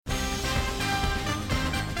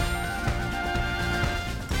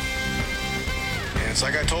it's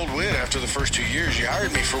like I told Whit after the first 2 years, you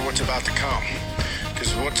hired me for what's about to come.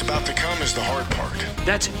 Because what's about to come is the hard part.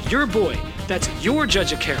 That's your boy. That's your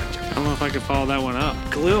judge of character. I don't know if I could follow that one up.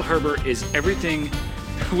 Khalil Herbert is everything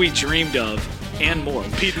we dreamed of and more.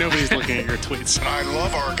 Pete, nobody's looking at your tweets. I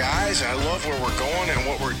love our guys. I love where we're going and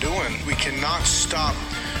what we're doing. We cannot stop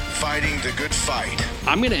fighting the good fight.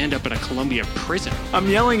 I'm going to end up in a Columbia prison. I'm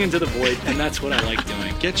yelling into the void, and that's what I like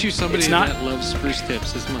doing. Get you somebody that loves Spruce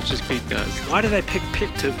Tips as much as Pete does. Why did I pick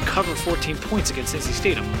Pitt to cover 14 points against NC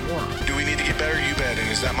State? I'm a moron. Do we need to get better? You bet. And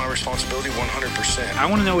is that my responsibility? 100%. I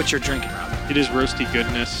want to know what you're drinking, Rob. It is roasty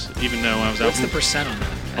goodness, even though I was What's out. the percent on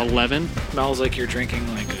that? 11. Smells like you're drinking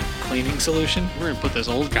like a cleaning solution. We're going to put this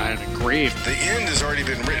old guy in a grave. The end has already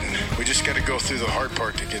been written. We just got to go through the hard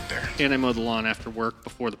part to get there. And I mowed the lawn after work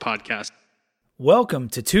before the podcast. Welcome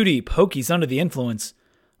to Too Deep Hokies Under the Influence.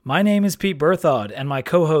 My name is Pete Berthaud, and my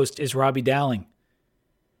co-host is Robbie Dowling.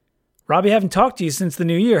 Robbie, I haven't talked to you since the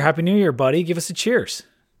new year. Happy New Year, buddy. Give us a cheers.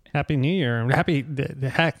 Happy New Year and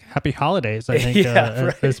happy holidays, I think,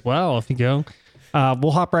 right. as well. If you go,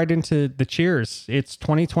 we'll hop right into the cheers. It's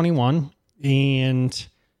 2021, and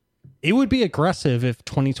it would be aggressive if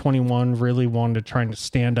 2021 really wanted to try to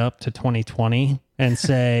stand up to 2020 and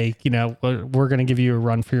say, you know, we're going to give you a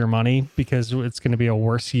run for your money because it's going to be a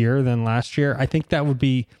worse year than last year. I think that would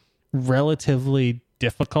be relatively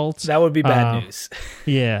difficult. That would be bad news.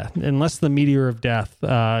 Yeah, unless the meteor of death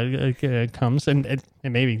comes, and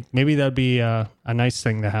maybe that'd be a nice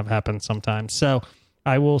thing to have happen sometime. So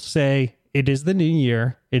I will say it is the new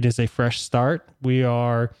year. It is a fresh start. We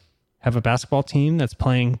have a basketball team that's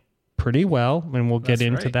playing pretty well, and we'll get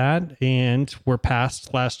into that. And we're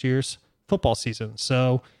past last year's football season,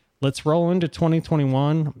 so let's roll into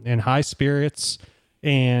 2021 in high spirits,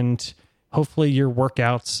 and hopefully your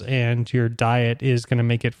workouts and your diet is going to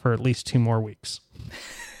make it for at least 2 more weeks.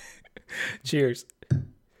 Cheers.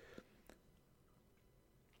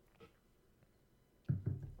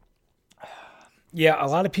 Yeah, a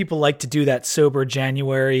lot of people like to do that sober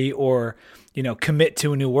January or, you know, commit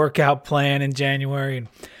to a new workout plan in January. And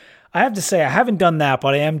I have to say, I haven't done that,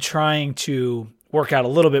 but I am trying to work out a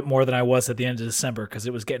little bit more than I was at the end of December because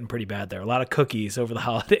it was getting pretty bad there. A lot of cookies over the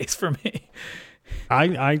holidays for me.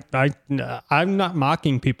 I'm not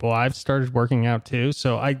mocking people. I've started working out too.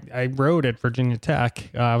 So I rowed at Virginia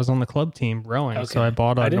Tech. I was on the club team rowing. Okay. So I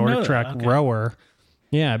bought a Nordic Track rower.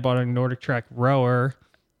 Yeah, I bought a Nordic Track rower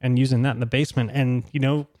and using that in the basement. And, you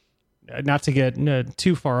know, not to get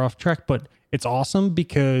too far off track, but it's awesome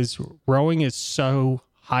because rowing is so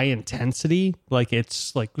high intensity. Like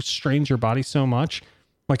it's like strains your body so much.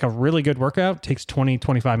 Like a really good workout takes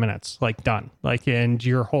 20-25 minutes, like done, like, and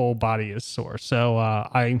your whole body is sore. So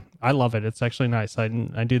I love it. It's actually nice. I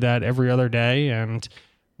do that every other day, and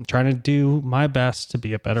I'm trying to do my best to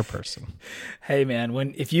be a better person. Hey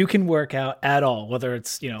man, if you can work out at all, whether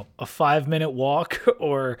it's, you know, a 5-minute walk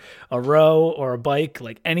or a row or a bike,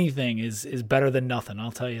 like anything is better than nothing. I'll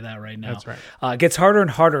tell you that right now. That's right. It gets harder and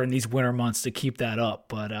harder in these winter months to keep that up,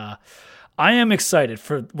 but I am excited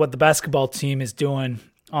for what the basketball team is doing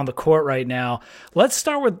on the court right now. Let's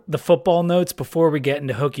start with the football notes before we get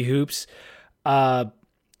into Hokie Hoops.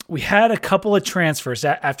 We had a couple of transfers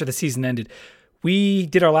after the season ended. We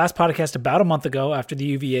did our last podcast about a month ago after the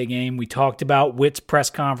UVA game. We talked about Witt's press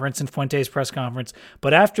conference and Fuente's press conference.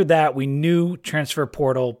 But after that, we knew transfer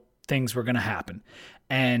portal things were going to happen.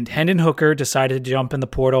 And Hendon Hooker decided to jump in the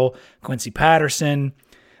portal. Quincy Patterson,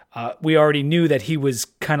 we already knew that he was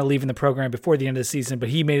kind of leaving the program before the end of the season, but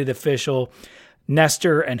he made it official.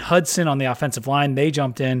 Nestor and Hudson on the offensive line, they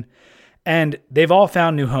jumped in, and they've all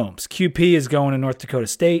found new homes. QP is going to North Dakota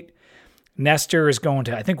State. Nestor is going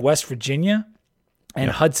to, I think, West Virginia, and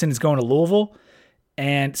Hudson is going to Louisville.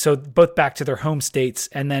 And so both back to their home states.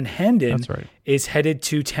 And then Hendon is headed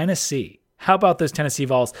to Tennessee. How about those Tennessee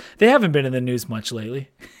Vols? They haven't been in the news much lately.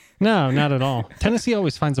 No, not at all. Tennessee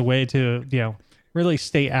always finds a way to, you know, really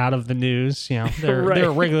stay out of the news. You know, they're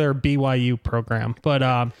a regular BYU program. But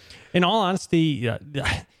in all honesty,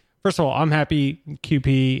 first of all, I'm happy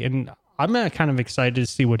QP, and I'm kind of excited to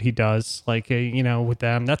see what he does. Like, you know, with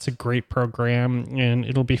them, that's a great program, and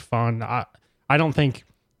it'll be fun. I don't think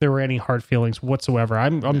there were any hard feelings whatsoever.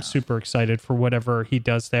 I'm super excited for whatever he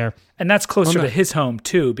does there, and that's closer to his home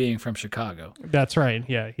too, being from Chicago. That's right.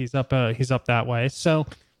 Yeah, he's up that way. So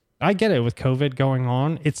I get it with COVID going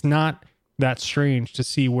on. It's not that strange to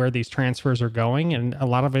see where these transfers are going, and a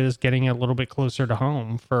lot of it is getting a little bit closer to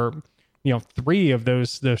home for, you know, 3 of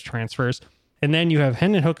those transfers. And then you have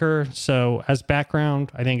Hendon Hooker. So as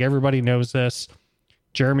background, I think everybody knows this.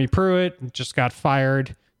 Jeremy Pruitt just got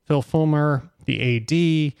fired. Phil Fulmer, the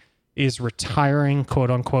AD, is retiring, quote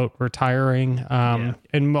unquote, retiring.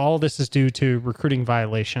 And all this is due to recruiting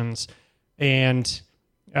violations. And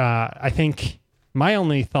I think my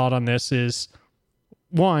only thought on this is,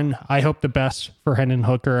 one, I hope the best for Hendon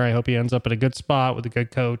Hooker. I hope he ends up at a good spot with a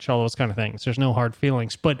good coach, all those kind of things. There's no hard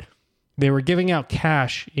feelings. But they were giving out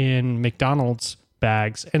cash in McDonald's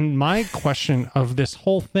bags. And my question of this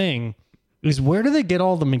whole thing is, where do they get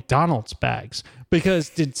all the McDonald's bags? Because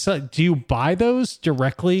do you buy those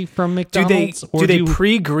directly from McDonald's? Do they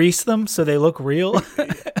pre-grease them so they look real?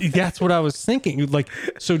 That's what I was thinking. Like,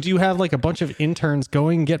 so do you have like a bunch of interns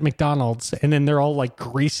going and get McDonald's, and then they're all like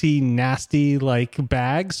greasy, nasty like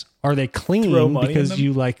bags? Are they clean because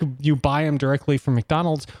you buy them directly from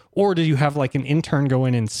McDonald's, or do you have like an intern go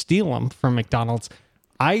in and steal them from McDonald's?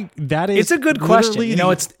 It's a good question. You know,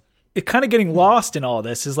 it's kind of getting lost in all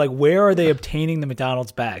this is like, where are they obtaining the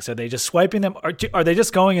McDonald's bags? Are they just swiping them? Are they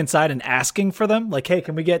just going inside and asking for them? Like, hey,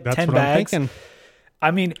 can we get 10 bags?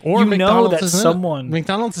 I mean, or McDonald's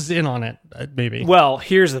is in on it, maybe. Well,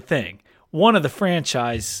 here's the thing. One of the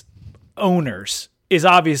franchise owners is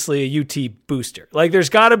obviously a UT booster. Like, there's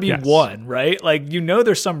got to be one, right? Like,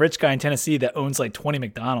 there's some rich guy in Tennessee that owns like 20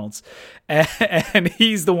 McDonald's, and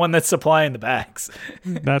he's the one that's supplying the bags.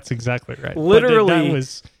 That's exactly right. Literally, that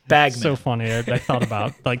was bagman. So funny. I thought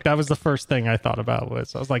about, like, that was the first thing I thought about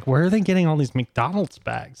I was like, where are they getting all these McDonald's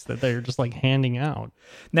bags that they're just like handing out?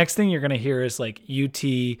 Next thing you're going to hear is like UT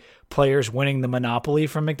players winning the Monopoly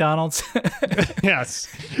from McDonald's. Yes.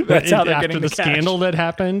 That's how they're getting the scandal that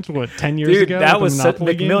happened, 10 years ago? That was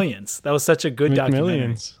McMillions. That was such a good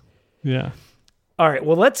documentary. Yeah. All right,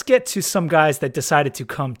 well, let's get to some guys that decided to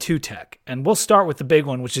come to Tech. And we'll start with the big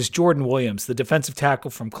one, which is Jordan Williams, the defensive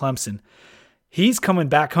tackle from Clemson. He's coming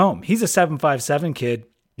back home. He's a 7.57 kid.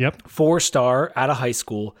 Yep. 4-star out of high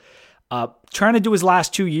school. Trying to do his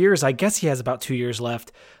last 2 years. I guess he has about 2 years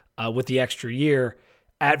left with the extra year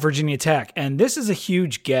at Virginia Tech. And this is a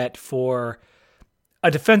huge get for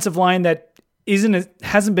a defensive line that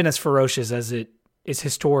hasn't been as ferocious as it is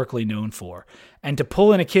historically known for. And to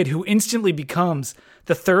pull in a kid who instantly becomes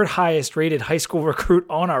the third highest rated high school recruit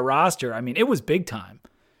on our roster, I mean, it was big time.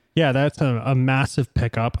 Yeah, that's a massive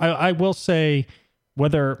pickup. I will say,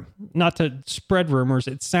 whether not to spread rumors,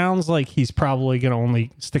 it sounds like he's probably going to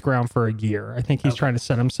only stick around for a year. I think he's trying to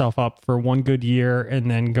set himself up for one good year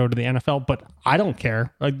and then go to the NFL. But I don't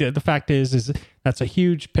care. Like the fact is that's a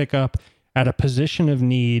huge pickup at a position of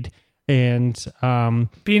need. And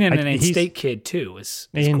being an in-state kid too is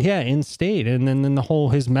cool. Yeah, in-state. And then the whole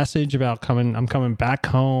his message about I'm coming back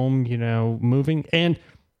home, moving. And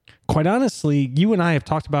quite honestly, you and I have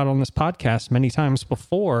talked about on this podcast many times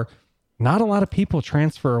before, not a lot of people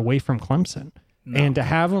transfer away from Clemson. No. And to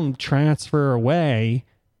have him transfer away,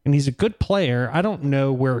 and he's a good player, I don't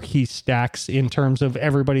know where he stacks in terms of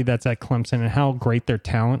everybody that's at Clemson and how great their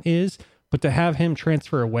talent is, but to have him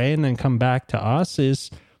transfer away and then come back to us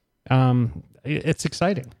is, it's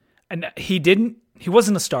exciting. And he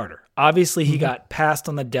wasn't a starter. Obviously, he got passed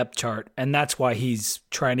on the depth chart, and that's why he's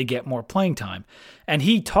trying to get more playing time. And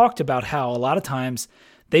he talked about how a lot of times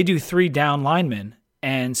they do 3 down linemen.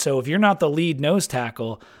 And so if you're not the lead nose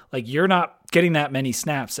tackle, like you're not getting that many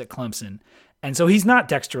snaps at Clemson. And so he's not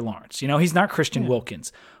Dexter Lawrence. He's not Christian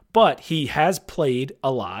Wilkins. But he has played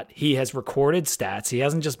a lot. He has recorded stats. He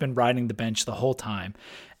hasn't just been riding the bench the whole time.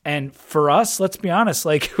 And for us, let's be honest,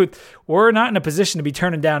 like we're not in a position to be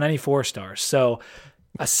turning down any 4-stars. So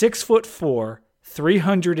a 6'4",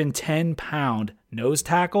 310-pound nose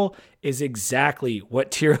tackle is exactly what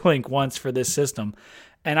Tierlink wants for this system.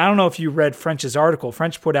 And I don't know if you read French's article.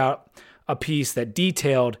 French put out a piece that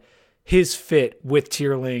detailed his fit with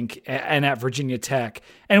Tierlink and at Virginia Tech,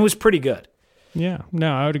 and it was pretty good. Yeah,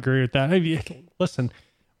 no, I would agree with that. Listen,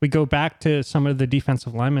 we go back to some of the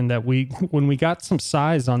defensive linemen that when we got some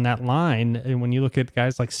size on that line, and when you look at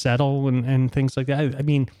guys like Settle and things like that, I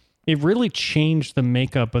mean, it really changed the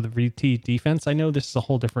makeup of the VT defense. I know this is a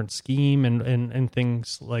whole different scheme and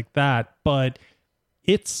things like that, but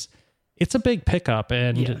it's a big pickup.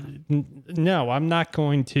 And no, I'm not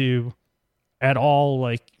going to at all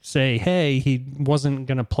like say, hey, he wasn't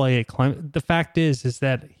going to play at Clemson. The fact is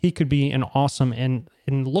that he could be an awesome and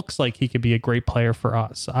looks like he could be a great player for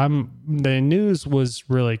us. The news was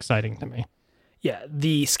really exciting to me. Yeah,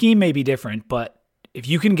 the scheme may be different, but if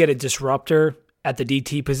you can get a disruptor at the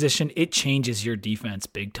DT position, it changes your defense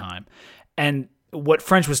big time. And what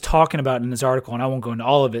French was talking about in his article, and I won't go into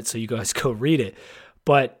all of it, so you guys go read it,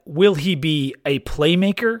 but will he be a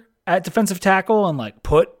playmaker at defensive tackle and like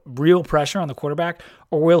put real pressure on the quarterback,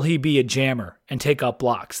 or will he be a jammer and take up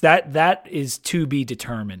blocks? That is to be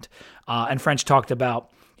determined. And French talked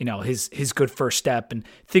about, his good first step and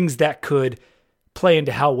things that could play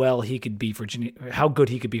into how good he could be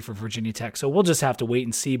for Virginia Tech. So we'll just have to wait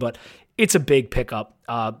and see, but it's a big pickup.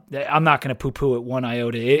 I'm not going to poo-poo it one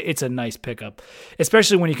iota. It's a nice pickup,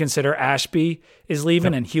 especially when you consider Ashby is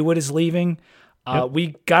leaving and Hewitt is leaving.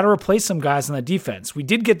 We got to replace some guys on the defense. We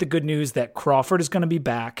did get the good news that Crawford is going to be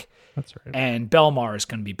back. That's right. And Belmar is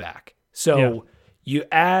going to be back. So you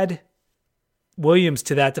add Williams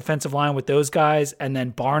to that defensive line with those guys, and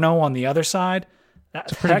then Barno on the other side. That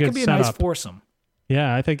could be a nice foursome.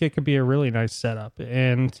 Yeah, I think it could be a really nice setup.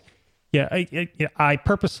 And I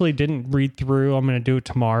purposely didn't read through. I'm going to do it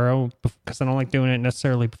tomorrow because I don't like doing it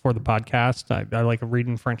necessarily before the podcast. I like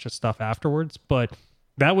reading French's stuff afterwards. But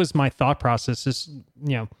that was my thought process is,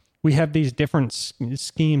 we have these different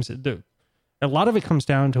schemes. A lot of it comes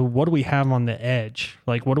down to what do we have on the edge?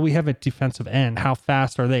 Like, what do we have at defensive end? How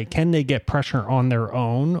fast are they? Can they get pressure on their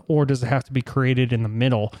own, or does it have to be created in the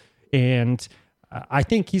middle? And I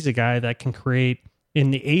think he's a guy that can create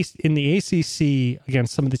in the ACC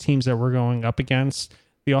against some of the teams that we're going up against.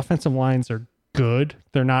 The offensive lines are good.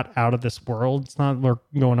 They're not out of this world. It's not we're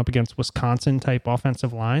going up against Wisconsin type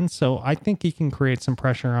offensive lines. So I think he can create some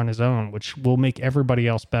pressure on his own, which will make everybody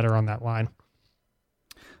else better on that line.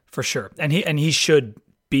 For sure. And he should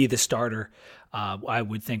be the starter, I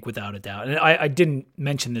would think, without a doubt. And I didn't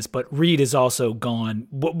mention this, but Reed is also gone.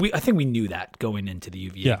 I think we knew that going into the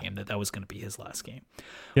UVA game, that was going to be his last game.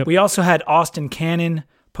 Yep. We also had Austin Cannon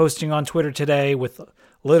posting on Twitter today with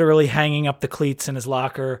literally hanging up the cleats in his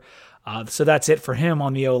locker. So that's it for him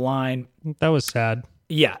on the O-line. That was sad.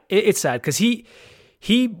 Yeah, it's sad because he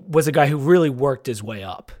was a guy who really worked his way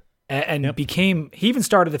up. And he even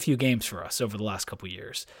started a few games for us over the last couple of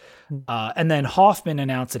years. And then Hoffman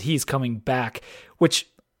announced that he's coming back, which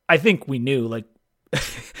I think we knew. Like,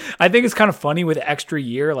 I think it's kind of funny with extra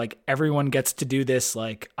year, like everyone gets to do this,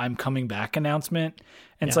 like, I'm coming back announcement.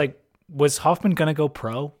 And it's like, was Hoffman going to go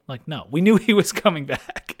pro? Like, no, we knew he was coming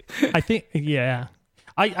back. I think,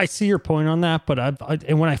 I see your point on that, but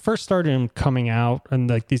and when I first started him coming out and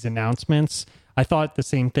like these announcements, I thought the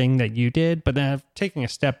same thing that you did, but then taking a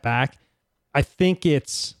step back, I think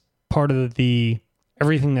it's part of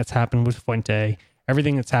everything that's happened with Fuente,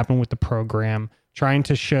 everything that's happened with the program, trying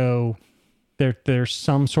to show there's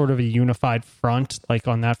some sort of a unified front, like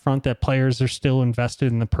on that front, that players are still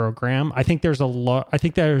invested in the program. I think there's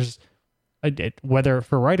whether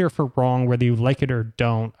for right or for wrong, whether you like it or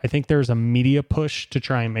don't, I think there's a media push to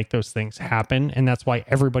try and make those things happen. And that's why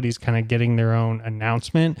everybody's kind of getting their own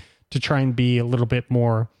announcement to try and be a little bit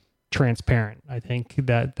more transparent. I think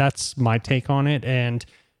that's my take on it. And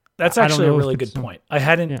that's actually a really good point. I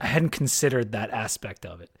hadn't considered that aspect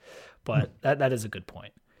of it, but that is a good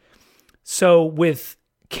point. So with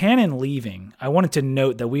Cannon leaving, I wanted to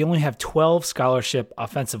note that we only have 12 scholarship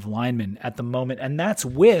offensive linemen at the moment, and that's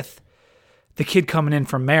with the kid coming in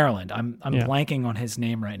from Maryland. I'm blanking on his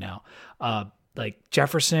name right now. Like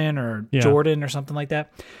Jefferson or Jordan or something like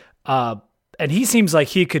that. And he seems like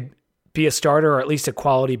he could be a starter or at least a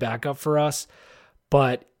quality backup for us.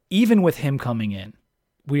 But even with him coming in,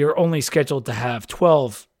 we are only scheduled to have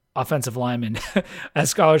 12 offensive linemen as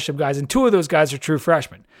scholarship guys, and 2 of those guys are true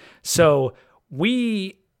freshmen. So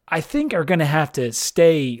I think are going to have to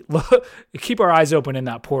keep our eyes open in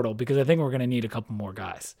that portal, because I think we're going to need a couple more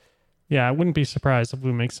guys. Yeah, I wouldn't be surprised if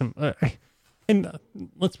we make some. And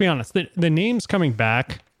let's be honest, the names coming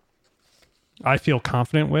back, I feel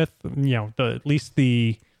confident with.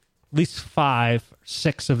 At least 5,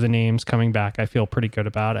 6 of the names coming back, I feel pretty good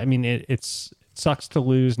about. I mean, it sucks to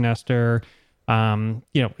lose Nestor.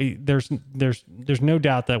 There's no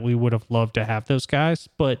doubt that we would have loved to have those guys,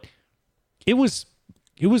 but it was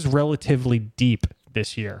relatively deep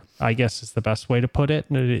this year, I guess is the best way to put it.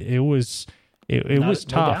 It was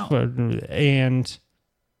tough, and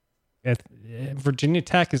Virginia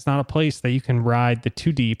Tech is not a place that you can ride the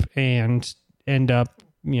too deep and end up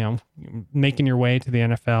making your way to the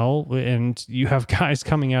NFL. And you have guys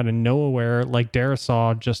coming out of nowhere like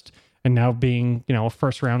Darasaw and now being a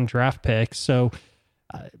first round draft pick. So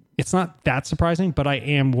it's not that surprising, but I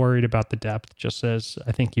am worried about the depth, just as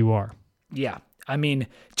I think you are. Yeah. I mean,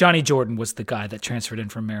 Johnny Jordan was the guy that transferred in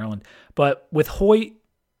from Maryland, but with Hoyt,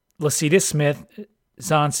 Lacita Smith,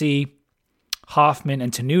 Zancy, Hoffman,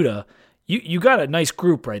 and Tenuta, you got a nice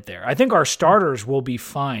group right there. I think our starters will be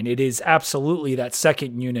fine. It is absolutely that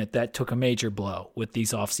second unit that took a major blow with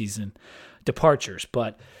these offseason departures,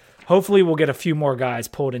 but hopefully we'll get a few more guys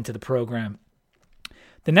pulled into the program.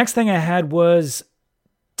 The next thing I had was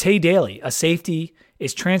Tay Daly, a safety,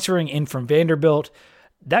 is transferring in from Vanderbilt.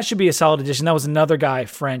 That should be a solid addition. That was another guy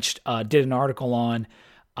French did an article on.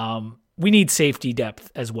 we need safety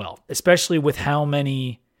depth as well, especially with how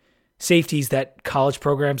many safeties that college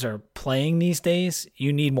programs are playing these days.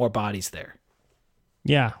 You need more bodies there.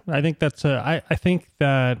 Yeah, I think that's I think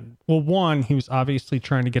that, well, one, he was obviously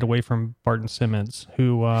trying to get away from Barton Simmons,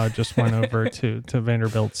 who just went over to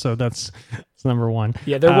Vanderbilt. So that's number one.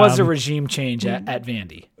 Yeah, there was a regime change at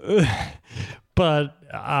Vandy. But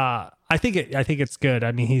I think it's good.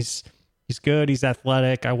 I mean, he's good. He's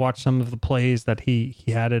athletic. I watched some of the plays that he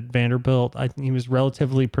had at Vanderbilt. He was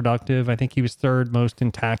relatively productive. I think he was third most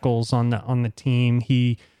in tackles on the team.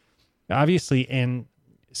 He obviously, and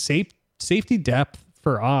safety depth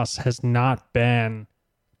for us has not been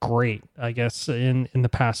great, I guess, in the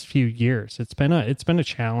past few years. It's been a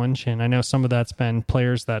challenge, and I know some of that's been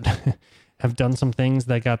players that have done some things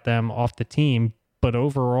that got them off the team, but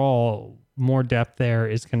overall, more depth there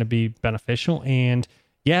is going to be beneficial. And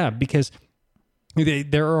yeah, because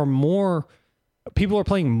there are more people are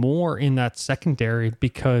playing more in that secondary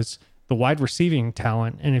because the wide receiving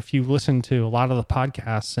talent. And if you listen to a lot of the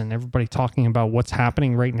podcasts and everybody talking about what's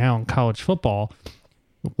happening right now in college football,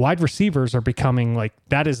 wide receivers are becoming like,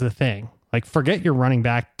 that is the thing. Like, forget your running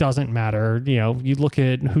back, doesn't matter. You know, you look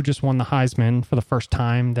at who just won the Heisman for the first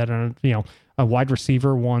time that, a wide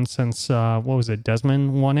receiver won since, what was it?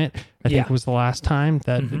 Desmond won it. I think it was the last time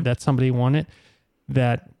that somebody won it.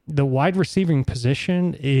 That the wide receiving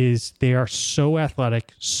position they are so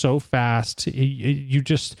athletic, so fast.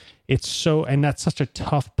 It's so, and that's such a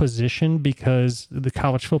tough position because the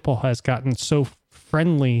college football has gotten so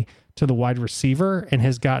friendly to the wide receiver and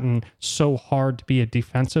has gotten so hard to be a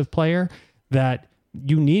defensive player that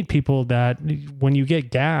you need people that when you get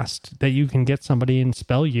gassed, that you can get somebody and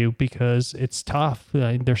spell you because it's tough.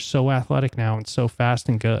 They're so athletic now and so fast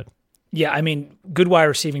and good. Yeah, I mean, good wide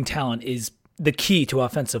receiving talent is the key to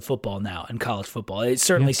offensive football now in college football. It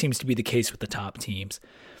certainly seems to be the case with the top teams.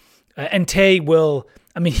 And Tay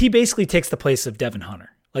he basically takes the place of Devin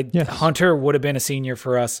Hunter. Hunter would have been a senior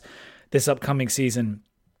for us this upcoming season,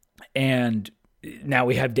 and now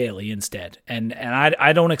we have Daly instead. And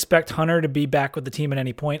I don't expect Hunter to be back with the team at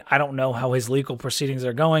any point. I don't know how his legal proceedings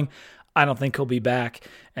are going. I don't think he'll be back.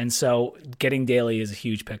 And so getting Daly is a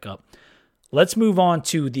huge pickup. Let's move on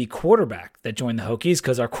to the quarterback that joined the Hokies,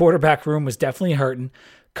 because our quarterback room was definitely hurting.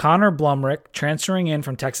 Connor Blumrick, transferring in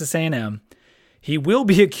from Texas A&M. He will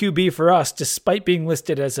be a QB for us, despite being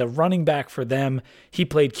listed as a running back for them. He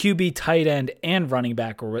played QB, tight end, and running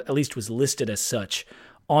back, or at least was listed as such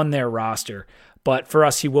on their roster. But for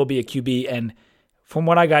us, he will be a QB. And from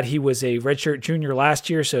what I got, he was a redshirt junior last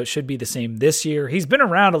year, so it should be the same this year. He's been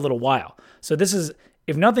around a little while. So this is,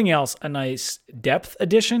 if nothing else, a nice depth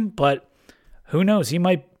addition, but who knows? He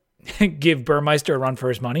might give Burmeister a run for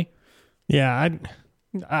his money. Yeah,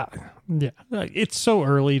 it's so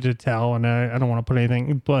early to tell, and I don't want to put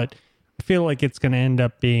anything, but I feel like it's going to end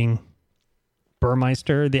up being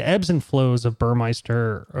Burmeister. The ebbs and flows of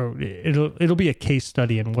Burmeister, it'll be a case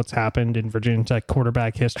study in what's happened in Virginia Tech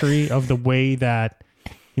quarterback history of the way that,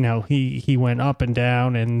 he went up and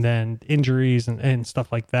down, and then injuries and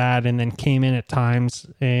stuff like that, and then came in at times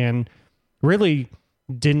and really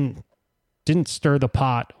didn't stir the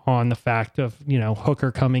pot on the fact of,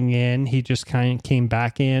 Hooker coming in. He just kind of came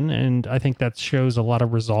back in, and I think that shows a lot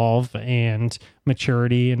of resolve and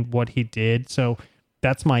maturity in what he did. So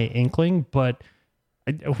that's my inkling, but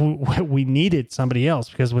we needed somebody else,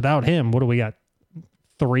 because without him, what do we got?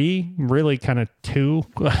 3, really kind of 2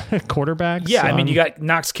 quarterbacks? Yeah, I mean, you got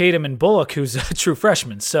Knox, Kadum, and Bullock, who's a true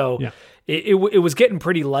freshman. So it was getting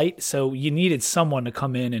pretty light, so you needed someone to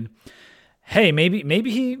come in and, hey,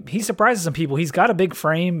 maybe he surprises some people. He's got a big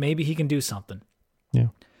frame. Maybe he can do something. Yeah.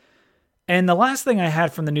 And the last thing I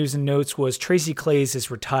had from the news and notes was Tracy Claeys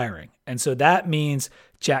is retiring. And so that means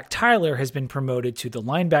Jack Tyler has been promoted to the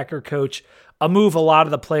linebacker coach, a move a lot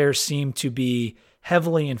of the players seem to be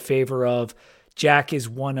heavily in favor of. Jack is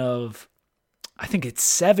one of, I think it's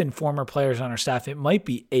 7 former players on our staff. It might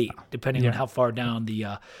be 8, depending on how far down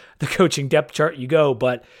the coaching depth chart you go.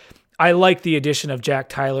 But I like the addition of Jack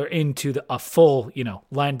Tyler into a full,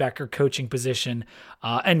 linebacker coaching position.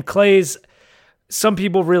 And Claeys, some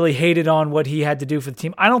people really hated on what he had to do for the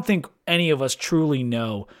team. I don't think any of us truly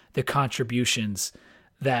know the contributions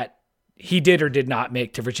that he did or did not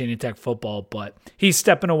make to Virginia Tech football, but he's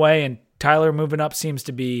stepping away, and Tyler moving up seems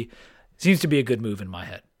to be a good move in my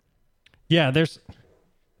head. Yeah, there's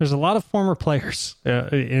a lot of former players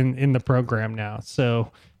in the program now.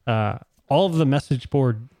 So all of the message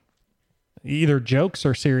board, either jokes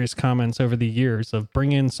or serious comments over the years of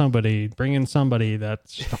bring in somebody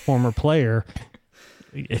that's just a former player.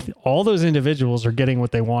 All those individuals are getting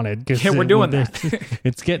what they wanted. Yeah, we're doing that.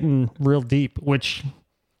 It's getting real deep, which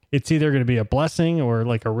it's either going to be a blessing or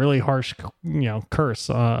like a really harsh, curse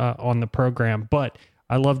on the program. But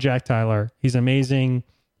I love Jack Tyler. He's amazing.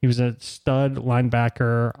 He was a stud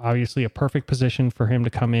linebacker, obviously a perfect position for him to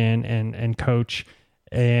come in and coach.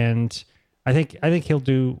 And I think he'll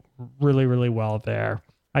do really, really well there.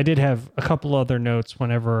 I did have a couple other notes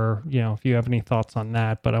whenever, if you have any thoughts on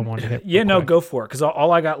that, but I wanted to hit. Yeah, no, go for it. Because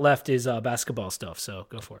all I got left is basketball stuff. So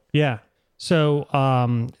go for it. Yeah. So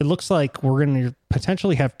it looks like we're going to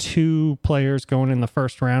potentially have 2 players going in the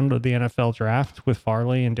first round of the NFL draft with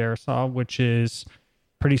Farley and Darrisaw, which is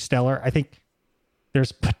pretty stellar. I think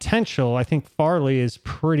there's potential. I think Farley is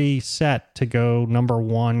pretty set to go number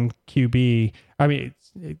 1 QB. I mean,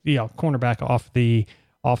 cornerback off the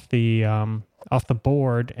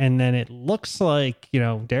board, and then it looks like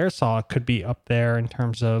Darrisaw could be up there in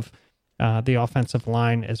terms of the offensive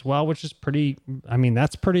line as well, which is pretty. I mean,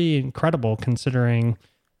 that's pretty incredible considering.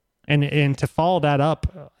 And to follow that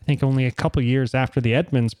up, I think only a couple years after the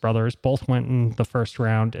Edmonds brothers both went in the first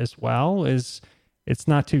round as well, it's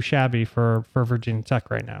not too shabby for Virginia Tech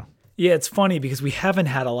right now. Yeah, it's funny because we haven't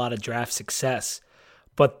had a lot of draft success,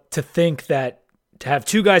 but to think that to have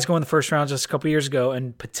 2 guys go in the first round just a couple years ago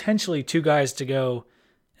and potentially 2 guys to go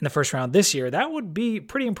in the first round this year, that would be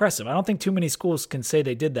pretty impressive. I don't think too many schools can say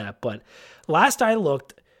they did that, but last I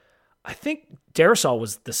looked, I think Darrisaw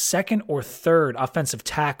was the 2nd or 3rd offensive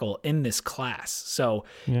tackle in this class. So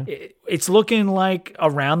it's looking like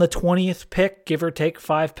around the 20th pick, give or take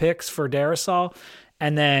 5 picks for Darrisaw,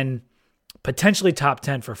 and then potentially top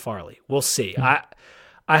 10 for Farley. We'll see.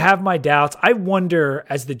 I have my doubts. I wonder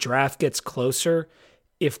as the draft gets closer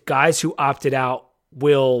if guys who opted out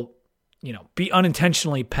will, be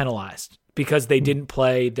unintentionally penalized because they didn't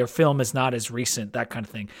play, their film is not as recent, that kind of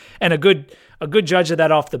thing. And a good judge of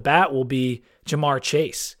that off the bat will be Ja'Marr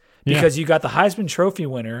Chase, because you got the Heisman Trophy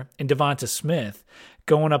winner in Devonta Smith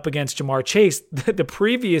going up against Ja'Marr Chase, the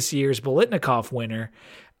previous year's Biletnikoff winner,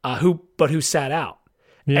 who sat out.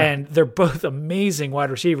 Yeah. And they're both amazing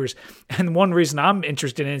wide receivers. And one reason I'm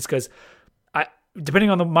interested in it is because depending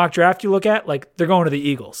on the mock draft you look at, like they're going to the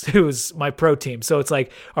Eagles, who is my pro team. So it's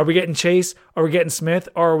like, are we getting Chase? Are we getting Smith?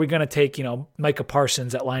 Or are we going to take, Micah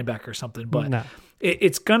Parsons at linebacker or something? But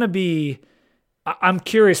it's going to be, I'm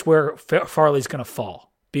curious where Farley's going to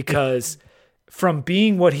fall, because from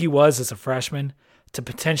being what he was as a freshman to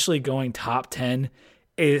potentially going top 10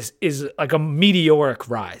 is like a meteoric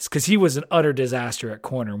rise, because he was an utter disaster at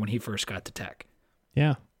corner when he first got to Tech.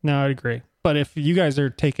 Yeah, no, I'd agree. But if you guys are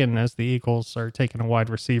taking, as the Eagles are taking a wide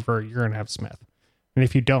receiver, you're going to have Smith. And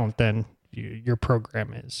if you don't, then your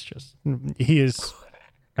program is just, he is,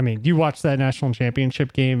 I mean, you watched that national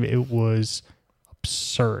championship game, it was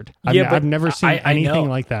absurd. I've never seen anything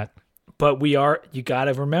like that. But you got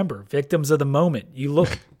to remember, victims of the moment.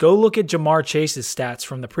 Go look at Ja'Marr Chase's stats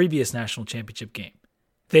from the previous national championship game.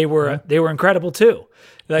 They were incredible too.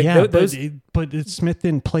 But Smith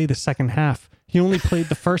didn't play the second half. He only played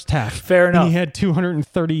the first half. Fair enough. And he had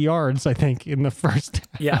 230 yards, I think, in the first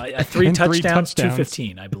half. Yeah, 3 touchdowns,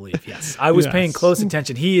 215, I believe. Yes, I was paying close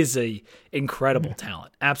attention. He is a incredible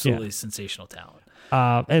talent, absolutely sensational talent.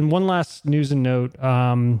 And one last news and note: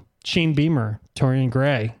 Shane Beamer, Torian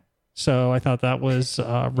Gray. So I thought that was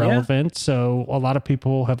relevant. So a lot of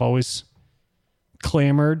people have always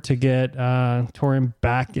clamored to get Torian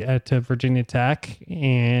back to Virginia Tech,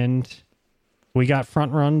 and we got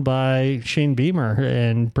front run by Shane Beamer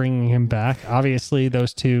and bringing him back. Obviously,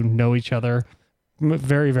 those two know each other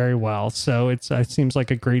very, very well, so it seems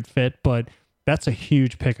like a great fit. But that's a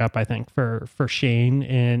huge pickup, I think, for Shane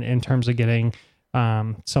in terms of getting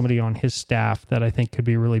somebody on his staff that I think could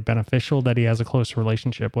be really beneficial, that he has a close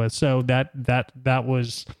relationship with. So that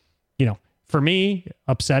was, for me,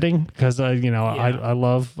 upsetting, because I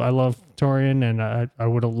love Torian, and I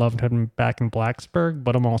would have loved him back in Blacksburg,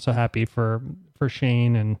 but I'm also happy for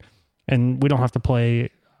Shane, and we don't have to play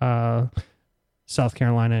South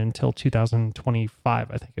Carolina until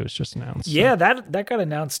 2025. I think it was just announced. Yeah, that got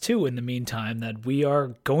announced too in the meantime, that we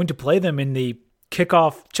are going to play them in the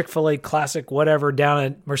kickoff Chick-fil-A Classic, whatever, down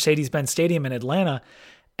at Mercedes-Benz Stadium in Atlanta,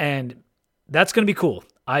 and that's going to be cool.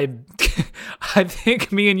 I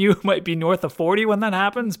think me and you might be north of 40 when that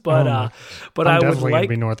happens, but I'm I would definitely like to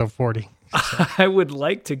be north of 40. So. I would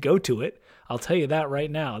like to go to it. I'll tell you that right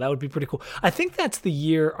now. That would be pretty cool. I think that's the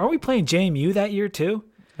year. Are we playing JMU that year too?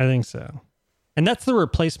 I think so. And that's the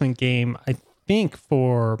replacement game, I think,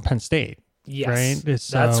 for Penn State. Yes, right?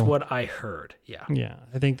 That's what I heard. Yeah. Yeah,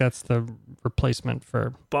 I think that's the replacement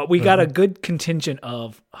for... But we got a good contingent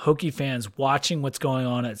of Hokie fans watching what's going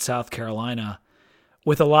on at South Carolina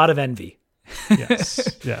with a lot of envy.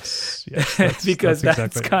 Yes. Because that's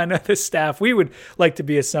exactly kind of the staff we would like to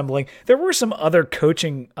be assembling. There were some other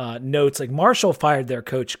coaching notes, like Marshall fired their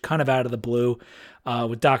coach kind of out of the blue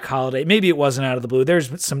with Doc Holliday. Maybe it wasn't out of the blue.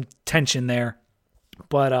 There's some tension there.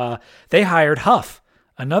 But they hired Huff,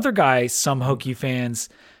 another guy some Hokie fans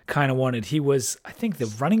kind of wanted. He was, I think, the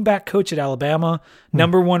running back coach at Alabama,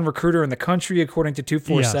 number one recruiter in the country, according to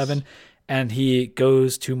 247, and he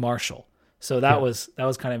goes to Marshall. So that was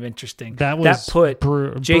kind of interesting. That put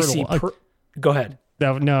JC. Go ahead. I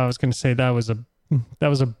was going to say that was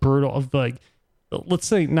a brutal of like. Let's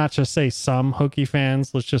say not just say some Hokie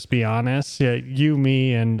fans. Let's just be honest. Yeah, you,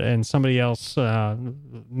 me, and somebody else,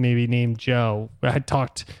 maybe named Joe, had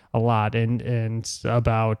talked a lot and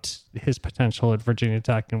about his potential at Virginia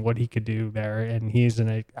Tech and what he could do there. And he's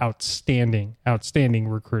an outstanding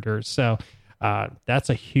recruiter. So that's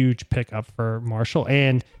a huge pickup for Marshall.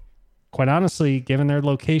 And quite honestly, given their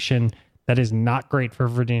location, that is not great for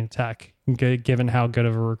Virginia Tech, given how good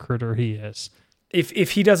of a recruiter he is.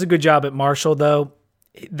 If he does a good job at Marshall, though,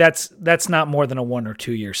 that's not more than a 1 or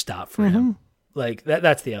 2 year stop for him. Like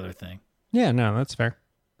that's the other thing. Yeah, no, that's fair.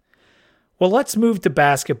 Well, let's move to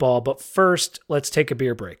basketball, but first, let's take a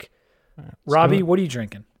beer break. Right, Robbie, what are you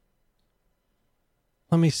drinking?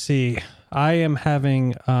 Let me see. I am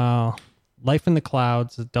having Life in the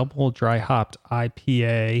Clouds, a double dry hopped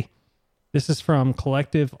IPA. This is from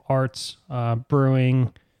Collective Arts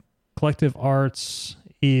Brewing. Collective Arts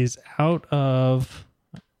is out of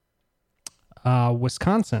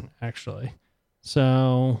Wisconsin, actually.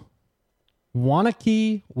 So,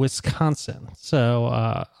 Waunakee, Wisconsin. So,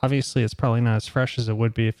 obviously, it's probably not as fresh as it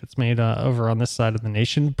would be if it's made over on this side of the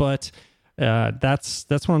nation, but that's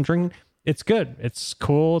what I'm drinking. It's good. It's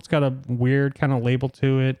cool. It's got a weird kind of label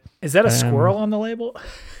to it. Is that a squirrel on the label?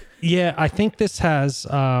 Yeah, I think this has...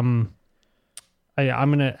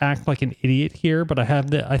 I'm going to act like an idiot here, but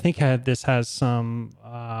I think this has some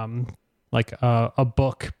like a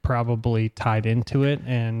book probably tied into it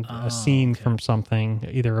and a scene from something,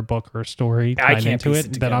 either a book or a story tied into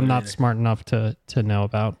it that I'm not smart enough to know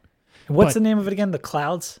about. What's the name of it again? The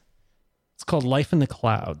Clouds? It's called Life in the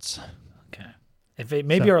Clouds. Okay.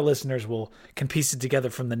 Maybe our listeners can piece it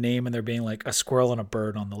together from the name and there being like a squirrel and a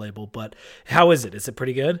bird on the label, but how is it? Is it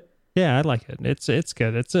pretty good? Yeah, I like it. It's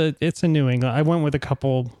good. It's a New England. I went with a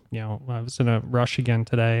couple, I was in a rush again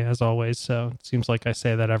today, as always, so it seems like I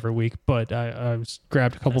say that every week, but I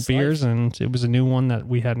grabbed a couple beers, and it was a new one that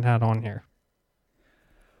we hadn't had on here.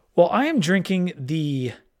 Well, I am drinking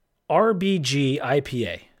the RBG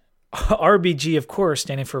IPA. RBG, of course,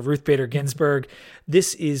 standing for Ruth Bader Ginsburg.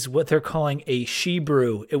 This is what they're calling a she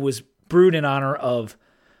brew. It was brewed in honor of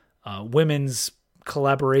Women's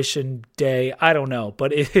Collaboration Day. I don't know,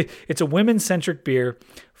 but it's a women-centric beer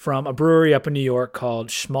from a brewery up in New York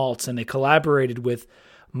called Schmaltz, and they collaborated with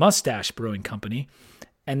Mustache Brewing Company,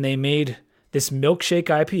 and they made this milkshake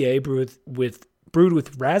IPA brewed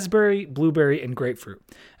with raspberry, blueberry, and grapefruit.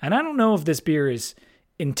 And I don't know if this beer is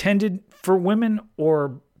intended for women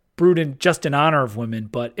or brewed just in honor of women,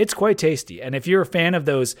 but it's quite tasty. And if you're a fan of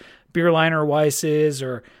those Beerliner Weisses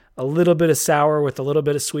or a little bit of sour with a little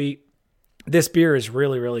bit of sweet, this beer is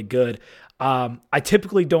really, really good. I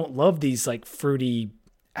typically don't love these like fruity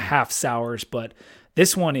half sours, but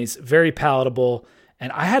this one is very palatable.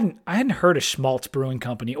 And I hadn't heard of Schmaltz Brewing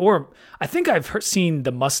Company, or I think I've seen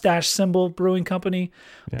the Mustache Symbol Brewing Company,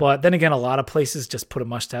 but then again, a lot of places just put a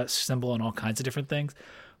mustache symbol on all kinds of different things.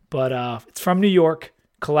 But it's from New York,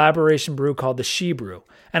 collaboration brew called the She Brew,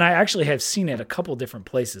 and I actually have seen it a couple different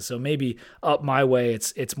places. So maybe up my way,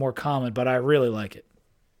 it's more common, but I really like it.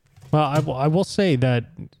 Well, I will say that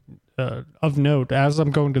of note, as I'm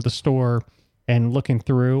going to the store and looking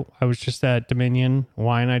through, I was just at Dominion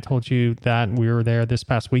Wine. I told you that we were there this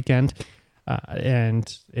past weekend and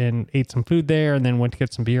ate some food there and then went to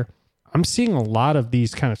get some beer. I'm seeing a lot of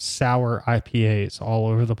these kind of sour IPAs all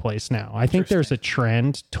over the place now. I think there's a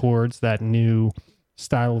trend towards that new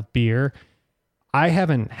style of beer. I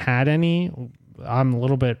haven't had any. I'm a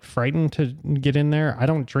little bit frightened to get in there. I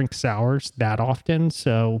don't drink sours that often,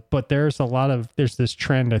 but there's this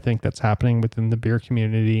trend I think that's happening within the beer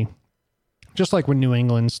community. Just like when New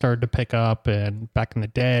England started to pick up, and back in the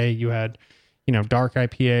day you had, dark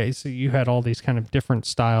IPAs. You had all these kind of different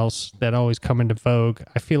styles that always come into vogue.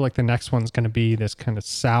 I feel like the next one's going to be this kind of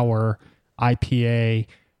sour IPA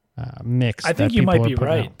mix. I think you might be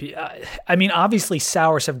right. I mean, obviously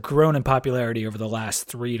sours have grown in popularity over the last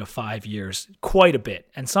 3 to 5 years quite a bit.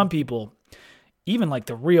 And some people, even like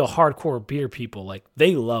the real hardcore beer people, like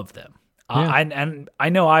they love them. Yeah. And I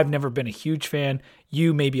know I've never been a huge fan.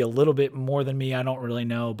 You maybe a little bit more than me. I don't really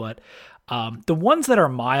know, but The ones that are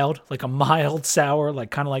mild, like a mild sour, like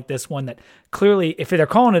kind of like this one that clearly, if they're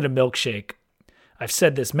calling it a milkshake, I've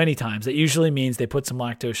said this many times, it usually means they put some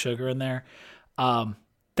lactose sugar in there.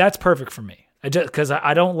 That's perfect for me. Because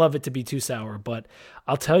I don't love it to be too sour, but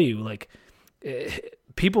I'll tell you, like,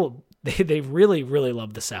 people, they really, really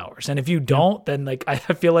love the sours. And if you don't, then like I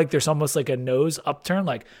feel like there's almost like a nose upturn,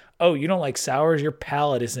 like, oh, you don't like sours? Your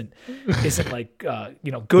palate isn't like good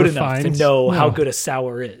refined enough to know how good a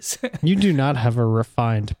sour is. You do not have a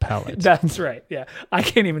refined palate. That's right. Yeah, I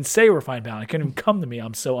can't even say refined palate. It can't even come to me.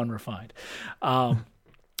 I'm so unrefined. And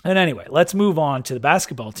anyway, let's move on to the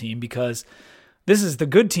basketball team because this is the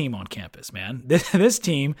good team on campus, man. This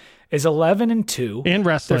team is 11-2 and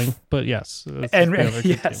wrestling, but yes,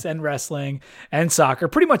 and wrestling and soccer,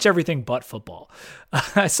 pretty much everything but football.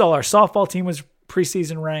 I saw our softball team was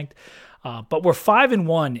preseason ranked, but we're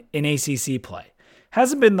 5-1 in ACC play.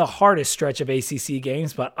 Hasn't been the hardest stretch of ACC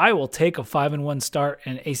games, but I will take a 5-1 start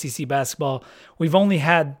in ACC basketball. We've only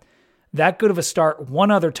had that good of a start one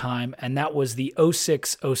other time, and that was the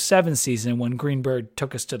 06-07 season when Greenberg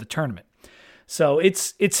took us to the tournament. So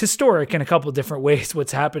it's historic in a couple of different ways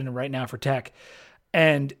what's happening right now for Tech.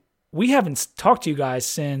 And we haven't talked to you guys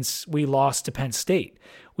since we lost to Penn State.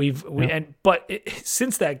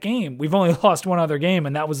 Since that game, we've only lost one other game,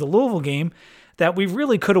 and that was the Louisville game that we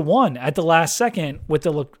really could have won at the last second with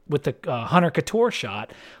the Hunter Couture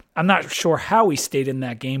shot. I'm not sure how we stayed in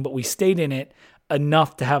that game, but we stayed in it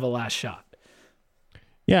enough to have a last shot.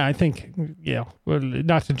 Yeah, I think, well,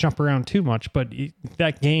 not to jump around too much, but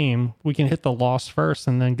that game, we can hit the loss first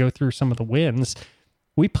and then go through some of the wins.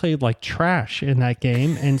 We played like trash in that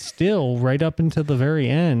game and still, right up until the very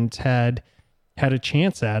end, had a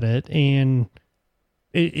chance at it. And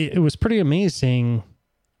it was pretty amazing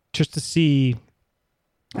just to see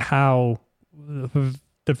how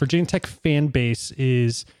the Virginia Tech fan base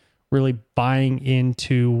is really buying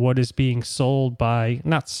into what is being sold by,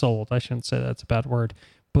 not sold, I shouldn't say that's a bad word,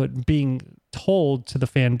 but being told to the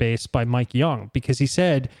fan base by Mike Young, because he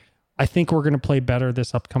said, I think we're going to play better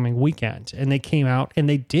this upcoming weekend. And they came out and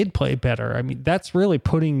they did play better. I mean, that's really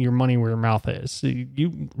putting your money where your mouth is.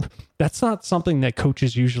 That's not something that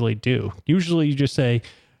coaches usually do. Usually you just say,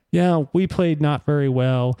 yeah, we played not very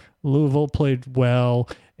well. Louisville played well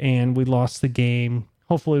and we lost the game.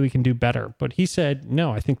 Hopefully we can do better. But he said,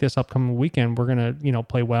 no, I think this upcoming weekend we're going to,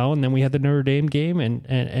 play well. And then we had the Notre Dame game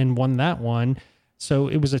and won that one. So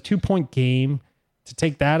it was a 2-point game. To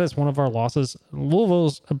take that as one of our losses,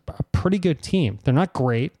 Louisville's a pretty good team. They're not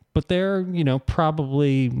great, but they're,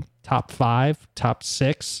 probably top 5, top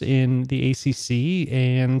 6 in the ACC.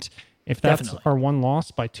 And if that's Definitely our one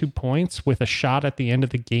loss by 2 points with a shot at the end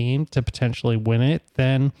of the game to potentially win it,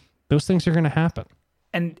 then those things are going to happen.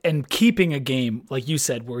 And keeping a game, like you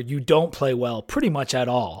said, where you don't play well pretty much at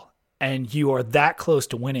all, and you are that close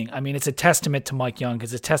to winning. I mean, it's a testament to Mike Young.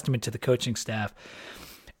 It's a testament to the coaching staff.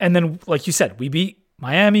 And then, like you said, we beat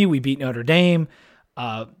Miami. We beat Notre Dame.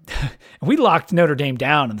 We locked Notre Dame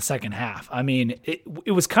down in the second half. I mean,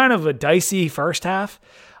 it was kind of a dicey first half.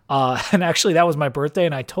 And actually, that was my birthday,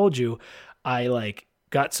 and I told you I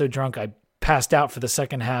got so drunk I passed out for the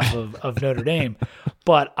second half of Notre Dame.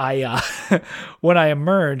 But when I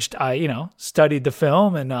emerged, I studied the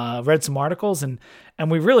film and read some articles, and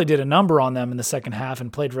we really did a number on them in the second half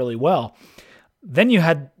and played really well. Then you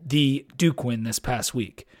had the Duke win this past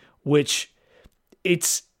week, which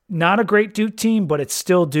it's not a great Duke team, but it's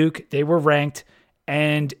still Duke. They were ranked,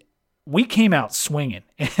 and we came out swinging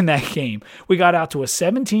in that game. We got out to a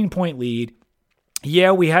 17-point lead.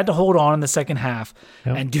 Yeah, we had to hold on in the second half,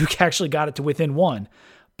 and Duke actually got it to within 1.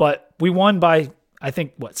 But we won by, I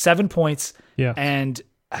think, 7 points. Yeah. And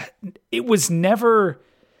it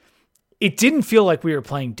didn't feel like we were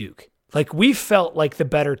playing Duke. Like, we felt like the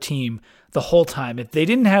better team the whole time. If they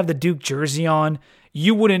didn't have the Duke jersey on,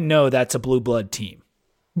 you wouldn't know that's a blue blood team.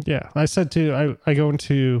 Yeah. I said I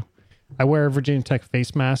wear a Virginia Tech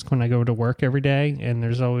face mask when I go to work every day, and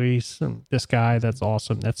there's always this guy that's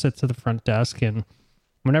awesome that sits at the front desk, and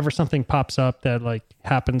whenever something pops up that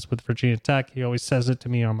happens with Virginia Tech, he always says it to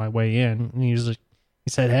me on my way in. And he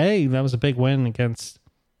said, "Hey, that was a big win against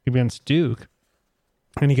Duke,"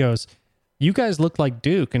 and he goes, "You guys look like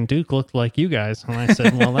Duke, and Duke looked like you guys." And I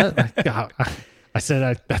said, "Well,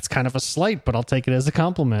 that's kind of a slight, but I'll take it as a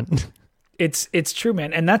compliment." It's true,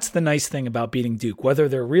 man. And that's the nice thing about beating Duke. Whether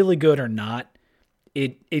they're really good or not,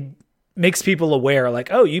 it makes people aware,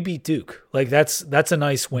 oh, you beat Duke. That's a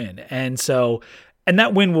nice win. And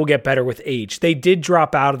that win will get better with age. They did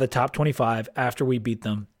drop out of the top 25 after we beat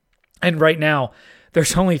them. And right now,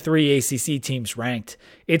 there's only 3 ACC teams ranked.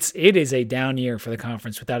 It is a down year for the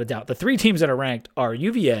conference, without a doubt. The 3 teams that are ranked are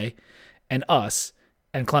UVA and us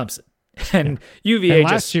and Clemson. And UVA and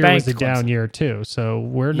just last year was a Clemson. down year too, so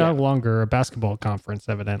we're no longer a basketball conference,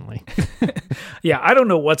 evidently. Yeah, I don't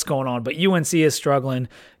know what's going on, but UNC is struggling.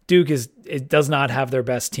 Duke does not have their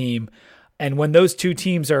best team, and when those two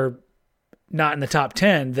teams are not in the top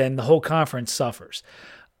 10, then the whole conference suffers.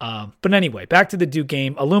 But anyway, back to the Duke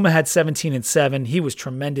game. Aluma had 17 and 7. He was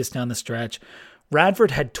tremendous down the stretch.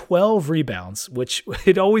 Radford had 12 rebounds, which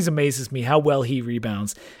it always amazes me how well he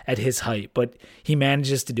rebounds at his height, but he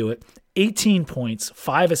manages to do it. 18 points,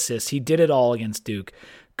 5 assists. He did it all against Duke.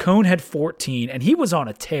 Cone had 14, and he was on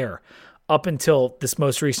a tear up until this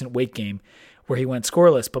most recent Wake game where he went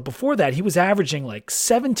scoreless. But before that, he was averaging like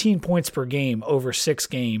 17 points per game over 6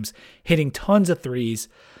 games, hitting tons of threes.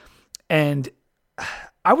 And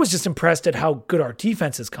I was just impressed at how good our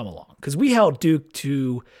defense has come along, because we held Duke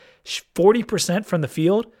to 40% from the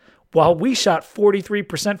field while we shot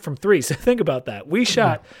 43% from three. So think about that. We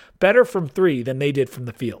shot better from three than they did from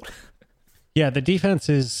the field. Yeah, the defense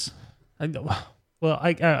is, well,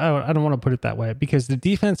 I don't want to put it that way, because the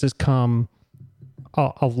defense has come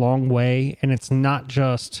a long way, and it's not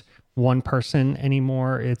just one person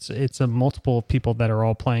anymore. It's a multiple of people that are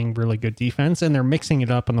all playing really good defense, and they're mixing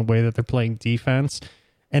it up in the way that they're playing defense.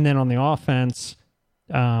 And then on the offense,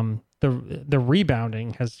 the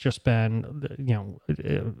rebounding has just been,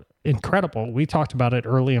 incredible. We talked about it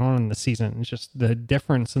early on in the season, just the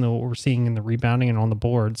difference in what we're seeing in the rebounding and on the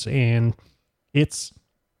boards. And it's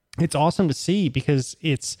awesome to see, because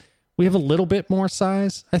we have a little bit more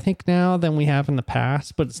size, I think, now than we have in the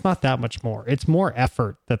past, but it's not that much more. It's more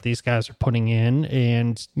effort that these guys are putting in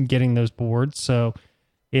and getting those boards. So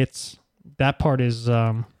that part is,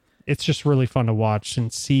 it's just really fun to watch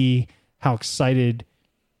and see how excited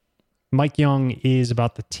Mike Young is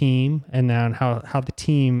about the team, and then how the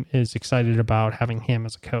team is excited about having him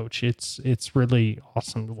as a coach. It's really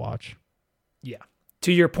awesome to watch. Yeah.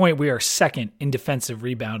 To your point, we are second in defensive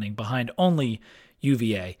rebounding behind only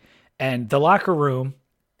UVA. And the locker room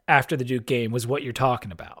after the Duke game was what you're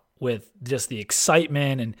talking about, with just the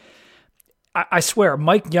excitement. And I swear,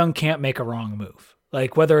 Mike Young can't make a wrong move.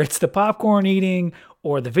 Like, whether it's the popcorn eating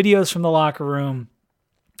or the videos from the locker room,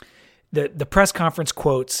 the press conference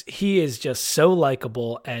quotes, he is just so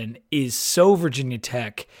likable and is so Virginia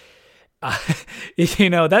Tech.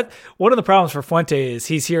 That one of the problems for Fuente is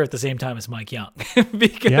he's here at the same time as Mike Young,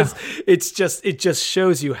 because it just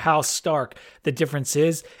shows you how stark the difference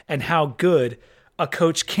is and how good a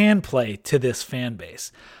coach can play to this fan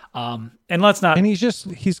base. And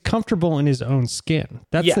he's comfortable in his own skin.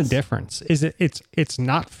 That's the difference. It's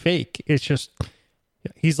not fake. It's just,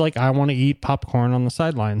 he's like, I want to eat popcorn on the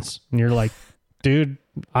sidelines. And you're like, dude,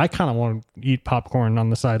 I kind of want to eat popcorn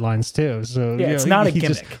on the sidelines too. So it's not a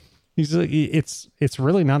gimmick. It's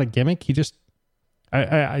really not a gimmick. He just,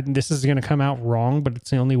 this is going to come out wrong, but it's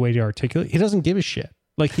the only way to articulate. He doesn't give a shit.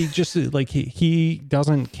 Like, he just, like, he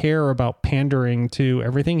doesn't care about pandering to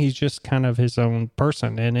everything. He's just kind of his own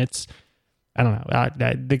person. And I don't know.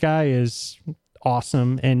 The guy is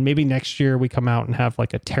awesome. And maybe next year we come out and have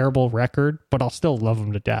like a terrible record, but I'll still love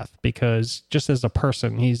him to death, because just as a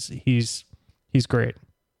person, he's great.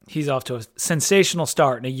 He's off to a sensational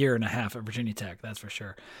start in a year and a half at Virginia Tech. That's for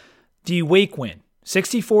sure. The Wake win,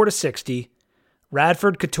 64-60.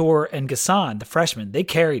 Radford, Couture, and Gasson, the freshmen, they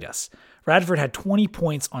carried us. Radford had 20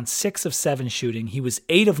 points on 6 of 7 shooting. He was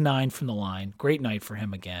 8 of 9 from the line. Great night for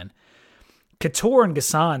him again. Couture and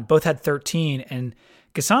Gasson both had 13, and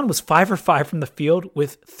Gasson was 5 or 5 from the field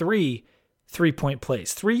with 3 3-point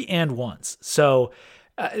plays, 3 and 1s. So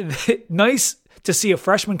nice to see a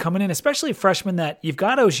freshman coming in, especially a freshman that you've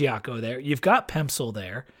got Ojiako there, you've got Pemsel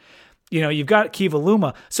there, you've got Kiva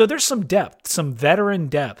Luma. So there's some depth, some veteran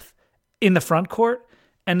depth in the front court.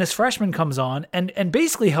 And this freshman comes on and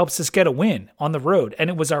basically helps us get a win on the road. And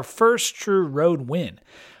it was our first true road win.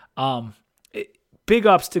 Big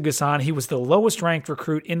ups to Gasson. He was the lowest ranked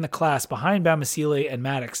recruit in the class behind Bamasile and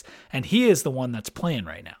Maddox. And he is the one that's playing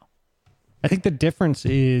right now. I think the difference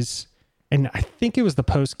is, and I think it was the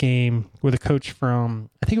post game with a coach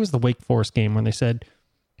from, I think it was the Wake Forest game, when they said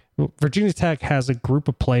Virginia Tech has a group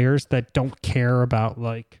of players that don't care about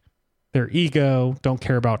like their ego, don't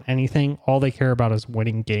care about anything. All they care about is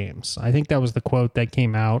winning games. I think that was the quote that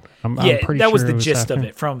came out. I'm pretty that sure was the gist of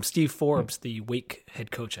it from Steve Forbes, the Wake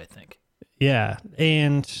head coach, I think. Yeah,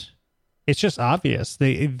 and it's just obvious.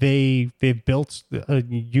 They've built a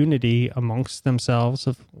unity amongst themselves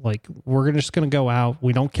of like, we're just going to go out.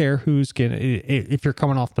 We don't care who's going to, if you're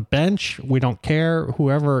coming off the bench, we don't care.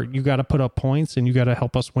 Whoever, you got to put up points and you got to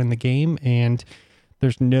help us win the game. And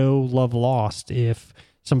there's no love lost if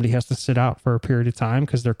somebody has to sit out for a period of time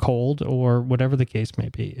because they're cold or whatever the case may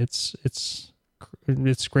be. It's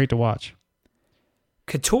great to watch.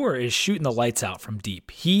 Couture is shooting the lights out from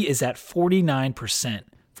deep. He is at 49%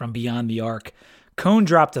 from beyond the arc. Cone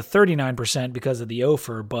dropped to 39% because of the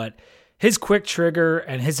Ofer, but his quick trigger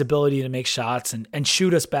and his ability to make shots and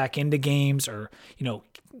shoot us back into games, or,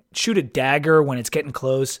 shoot a dagger when it's getting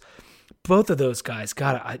close. Both of those guys,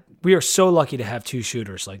 we are so lucky to have two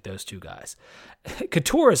shooters like those two guys.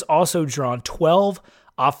 Couture has also drawn 12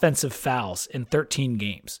 offensive fouls in 13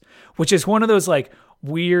 games, which is one of those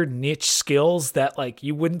weird niche skills that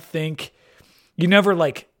you wouldn't think, you never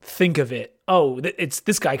think of it. Oh, it's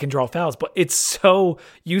this guy can draw fouls, but it's so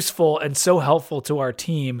useful and so helpful to our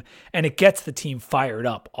team, and it gets the team fired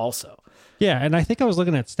up also. Yeah, and I think I was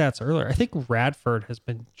looking at stats earlier. I think Radford has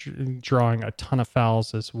been drawing a ton of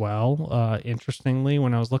fouls as well, interestingly,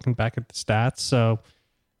 when I was looking back at the stats. So,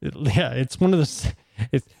 it's one of those,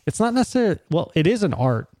 it's not necessarily, well, it is an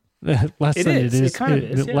art. Less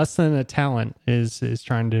than a talent is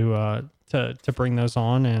trying to bring those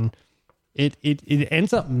on, and it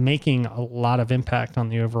ends up making a lot of impact on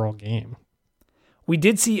the overall game. We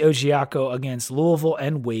did see Ojiako against Louisville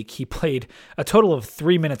and Wake. He played a total of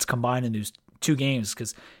 3 minutes combined in those two games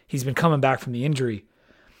because he's been coming back from the injury.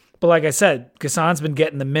 But like I said, Ghassan's been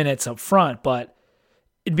getting the minutes up front, but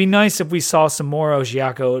it'd be nice if we saw some more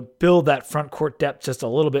Ojiako build that front court depth just a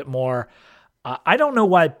little bit more. I don't know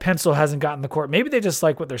why Pencil hasn't gotten the court. Maybe they just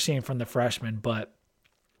like what they're seeing from the freshmen, but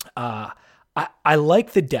I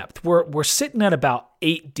like the depth. We're sitting at about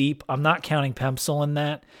 8 deep. I'm not counting Pencil in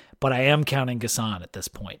that, but I am counting Ghassan at this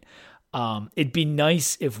point. It'd be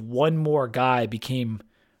nice if one more guy became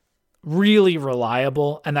really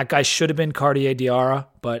reliable, and that guy should have been Cartier Diarra,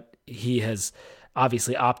 but he has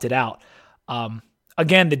obviously opted out.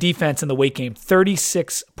 Again, the defense in the Wake game,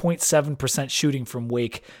 36.7% shooting from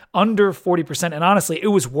Wake, under 40%. And honestly, it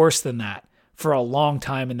was worse than that for a long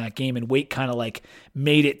time in that game. And Wake kind of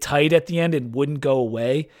made it tight at the end and wouldn't go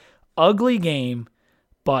away. Ugly game,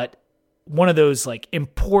 but one of those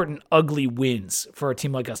important ugly wins for a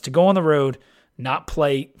team like us to go on the road, not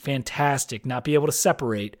play fantastic, not be able to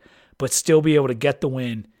separate, but still be able to get the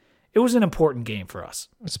win. It was an important game for us.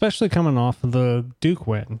 Especially coming off of the Duke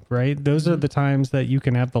win, right? Those are the times that you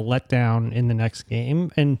can have the letdown in the next game.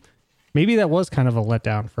 And maybe that was kind of a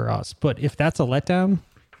letdown for us. But if that's a letdown,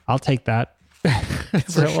 I'll take that.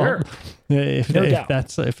 For sure. If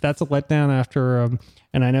that's a letdown after,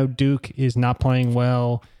 and I know Duke is not playing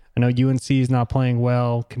well. I know UNC is not playing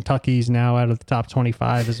well. Kentucky's now out of the top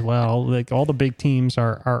 25 as well. All the big teams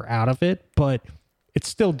are out of it, but it's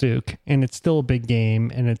still Duke, and it's still a big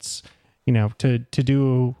game, and it's, to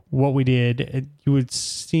do what we did, it would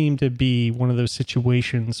seem to be one of those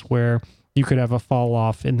situations where you could have a fall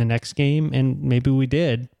off in the next game, and maybe we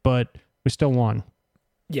did, but we still won.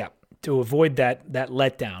 Yeah, to avoid that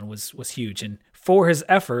letdown was huge, and for his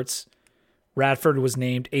efforts, Radford was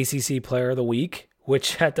named ACC Player of the Week,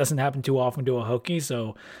 which that doesn't happen too often to a Hokie,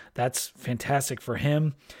 so that's fantastic for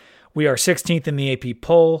him. We are 16th in the AP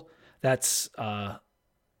poll. That's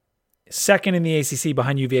second in the ACC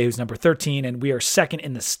behind UVA, who's number 13, and we are second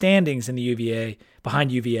in the standings in the UVA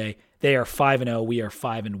behind UVA. They are 5-0. We are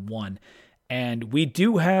 5-1, and we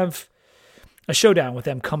do have a showdown with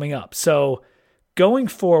them coming up. So going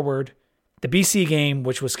forward, the BC game,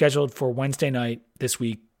 which was scheduled for Wednesday night this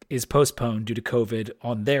week, is postponed due to COVID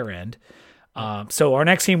on their end. So our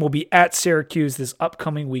next game will be at Syracuse this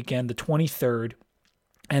upcoming weekend, the 23rd,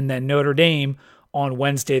 and then Notre Dame on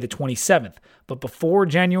Wednesday, the 27th. But before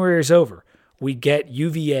January is over, we get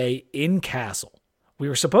UVA in Castle. We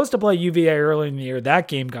were supposed to play UVA early in the year. That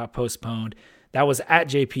game got postponed. That was at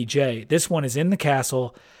JPJ. This one is in the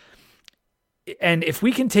Castle. And if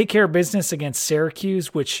we can take care of business against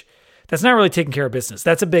Syracuse, which that's not really taking care of business.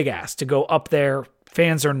 That's a big ask to go up there,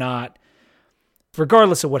 fans or not.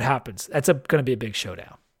 Regardless of what happens, that's going to be a big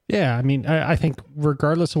showdown. Yeah, I mean, I think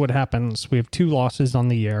regardless of what happens, we have 2 losses on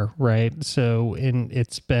the year, right? So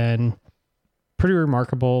it's been pretty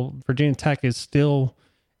remarkable. Virginia Tech is still,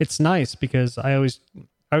 it's nice because I always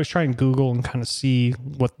try and Google and kind of see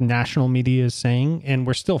what national media is saying, and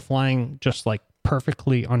we're still flying just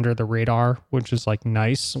perfectly under the radar, which is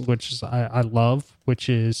nice, which is I love, which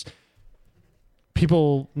is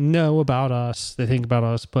people know about us, they think about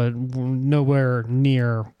us, but nowhere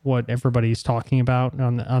near what everybody's talking about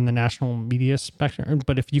on the national media spectrum.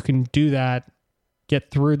 But if you can do that,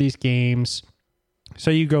 get through these games,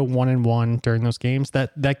 so you go 1-1 during those games,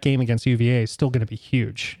 that game against UVA is still going to be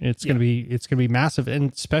huge. It's going to be massive,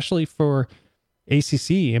 and especially for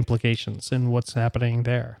ACC implications and what's happening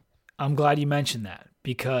there. I'm glad you mentioned that,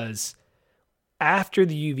 because after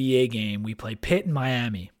the UVA game, we play Pitt and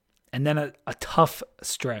Miami, and then a tough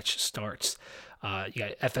stretch starts. You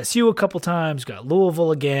got FSU a couple times, you got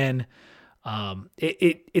Louisville again.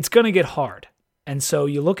 It's going to get hard. And so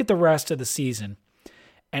you look at the rest of the season,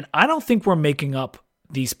 and I don't think we're making up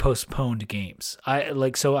these postponed games. I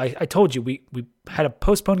told you, we had a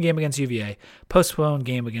postponed game against UVA, postponed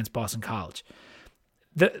game against Boston College.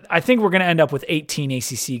 I think we're going to end up with 18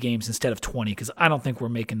 ACC games instead of 20 because I don't think we're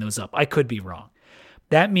making those up. I could be wrong.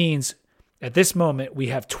 That means at this moment we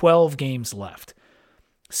have 12 games left.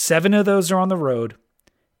 7 of those are on the road,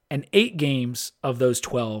 and 8 games of those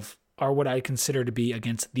 12 are what I consider to be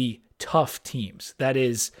against the tough teams. That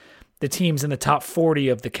is the teams in the top 40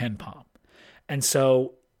 of the KenPom. And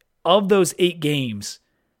so of those 8 games,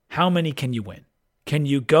 how many can you win? Can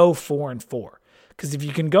you go 4-4? Because if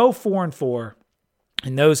you can go 4-4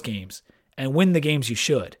 in those games and win the games you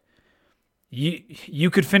should, you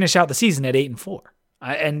could finish out the season at 8-4.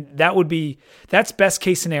 And that's best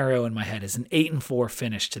case scenario in my head, is an 8-4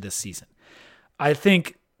 finish to this season. I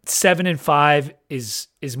think 7-5 is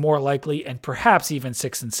more likely, and perhaps even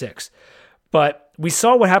 6-6. But we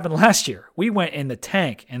saw what happened last year. We went in the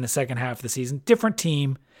tank in the second half of the season. Different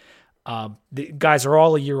team. The guys are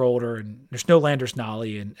all a year older, and there's no Landers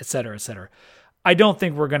Nolley, and et cetera, et cetera. I don't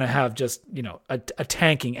think we're going to have just a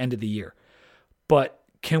tanking end of the year. But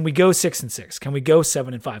can we go 6-6? Can we go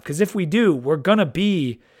 7-5? Because if we do, we're going to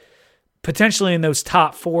be potentially in those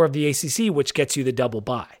top 4 of the ACC, which gets you the double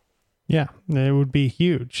bye. Yeah, it would be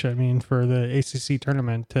huge. I mean, for the ACC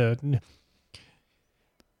tournament to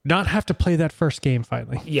not have to play that first game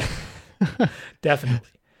finally. Yeah, definitely.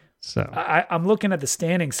 So I'm looking at the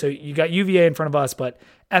standings. So you got UVA in front of us, but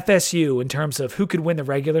FSU, in terms of who could win the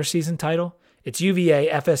regular season title, it's UVA,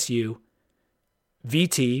 FSU,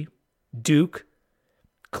 VT, Duke,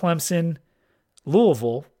 Clemson,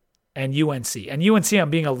 Louisville, and UNC. And UNC, I'm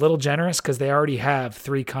being a little generous because they already have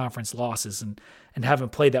 3 conference losses and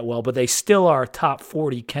haven't played that well, but they still are a top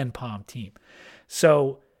 40 KenPom team.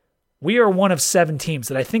 So we are one of 7 teams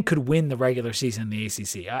that I think could win the regular season in the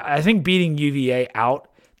ACC. I think beating UVA out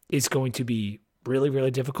is going to be really,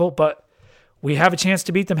 really difficult, but we have a chance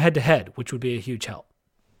to beat them head-to-head, which would be a huge help.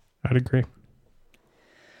 I'd agree.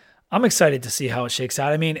 I'm excited to see how it shakes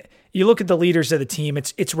out. I mean, you look at the leaders of the team,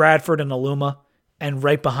 it's Radford and Aluma, and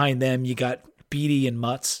right behind them you got Beatty and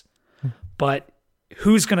Mutz. But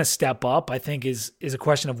who's going to step up, I think, is a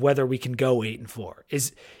question of whether we can go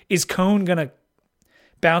 8-4. Is Cone going to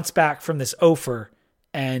bounce back from this offer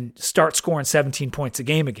and start scoring 17 points a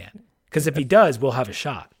game again? Because if he does, we'll have a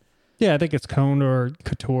shot. Yeah, I think it's Cone or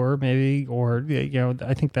Couture maybe, or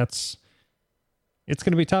I think it's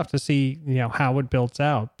going to be tough to see how it builds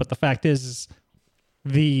out. But the fact is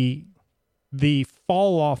the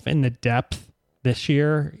fall off in the depth this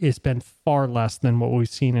year has been far less than what we've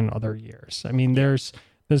seen in other years. I mean, there's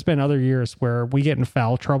been other years where we get in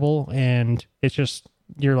foul trouble and it's just,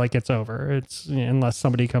 you're like, it's over. It's unless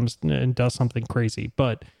somebody comes and does something crazy.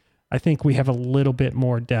 But I think we have a little bit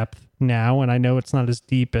more depth now, and I know it's not as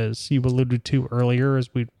deep as you alluded to earlier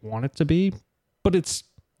as we'd want it to be, but it's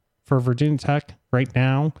for Virginia Tech right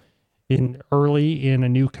now, early in a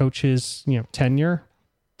new coach's tenure.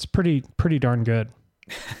 It's pretty darn good.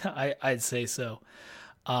 I'd say so.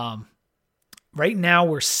 Right now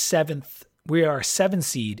we're 7th. We are a 7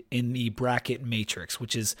 seed in the bracket matrix,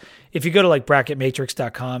 which is, if you go to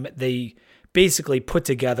bracketmatrix.com, they basically put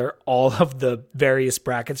together all of the various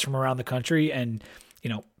brackets from around the country and,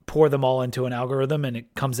 pour them all into an algorithm, and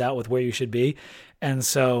it comes out with where you should be. And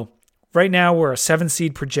so right now we're a 7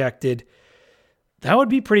 seed projected. That would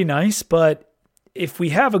be pretty nice, but if we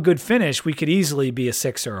have a good finish, we could easily be a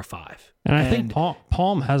 6 or a 5. And I think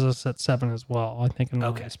Palm has us at 7 as well, I think, in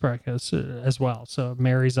the last bracket as well. So it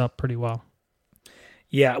marries up pretty well.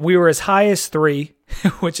 Yeah, we were as high as 3,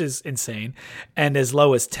 which is insane, and as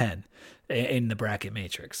low as 10 in the bracket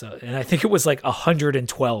matrix. So, and I think it was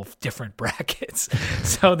 112 different brackets.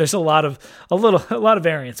 So there's a lot of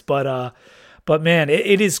variance, but man,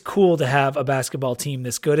 it is cool to have a basketball team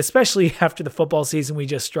this good, especially after the football season we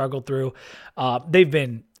just struggled through. They've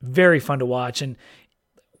been very fun to watch, and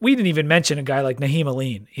we didn't even mention a guy like Naheem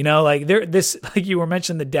Aline. Like you were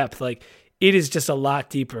mentioning the depth, it is just a lot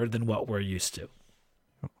deeper than what we're used to.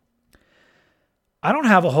 I don't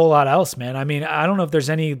have a whole lot else, man. I mean, I don't know if there's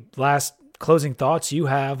any last closing thoughts you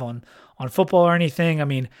have on football or anything. I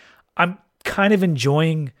mean, I'm kind of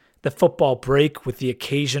enjoying the football break with the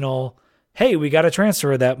occasional, hey, we got a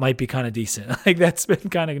transfer that might be kind of decent. That's been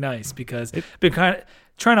kind of nice because I've been kind of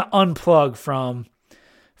trying to unplug from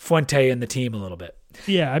Fuente and the team a little bit.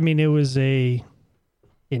 Yeah, I mean, it was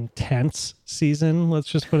intense season. Let's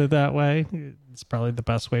just put it that way. It's probably the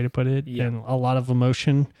best way to put it. Yeah. And a lot of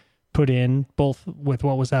emotion put in, both with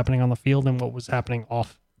what was happening on the field and what was happening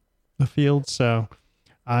off the field. So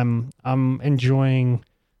I'm enjoying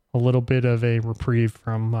a little bit of a reprieve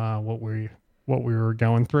from what we were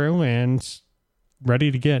going through, and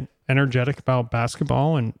ready to get energetic about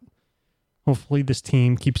basketball. And hopefully this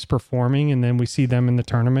team keeps performing, and then we see them in the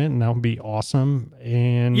tournament, and that would be awesome.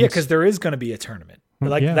 And yeah, because there is going to be a tournament.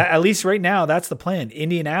 Like that, at least right now, that's the plan.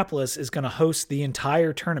 Indianapolis is going to host the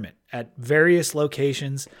entire tournament at various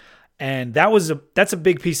locations. And that's a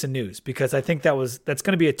big piece of news, because I think that's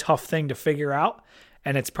going to be a tough thing to figure out.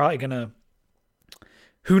 And it's probably going to,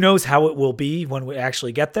 who knows how it will be when we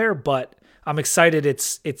actually get there, but I'm excited.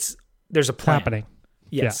 There's a plan happening.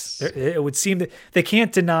 Yes. It would seem that they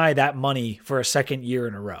can't deny that money for a second year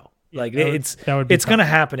in a row. Like it's going to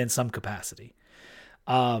happen in some capacity.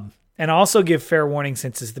 And also give fair warning,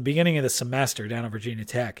 since it's the beginning of the semester down at Virginia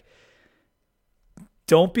Tech.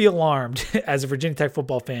 Don't be alarmed as a Virginia Tech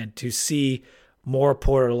football fan to see more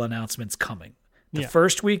portal announcements coming. The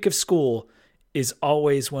first week of school is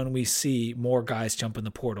always when we see more guys jump in the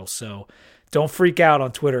portal. So don't freak out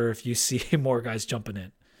on Twitter if you see more guys jumping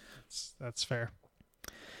in. That's fair.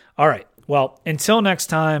 All right. Well, until next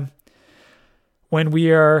time, when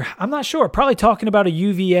we are, I'm not sure, probably talking about a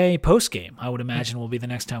UVA postgame, I would imagine will be the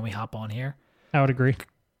next time we hop on here. I would agree.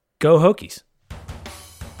 Go Hokies.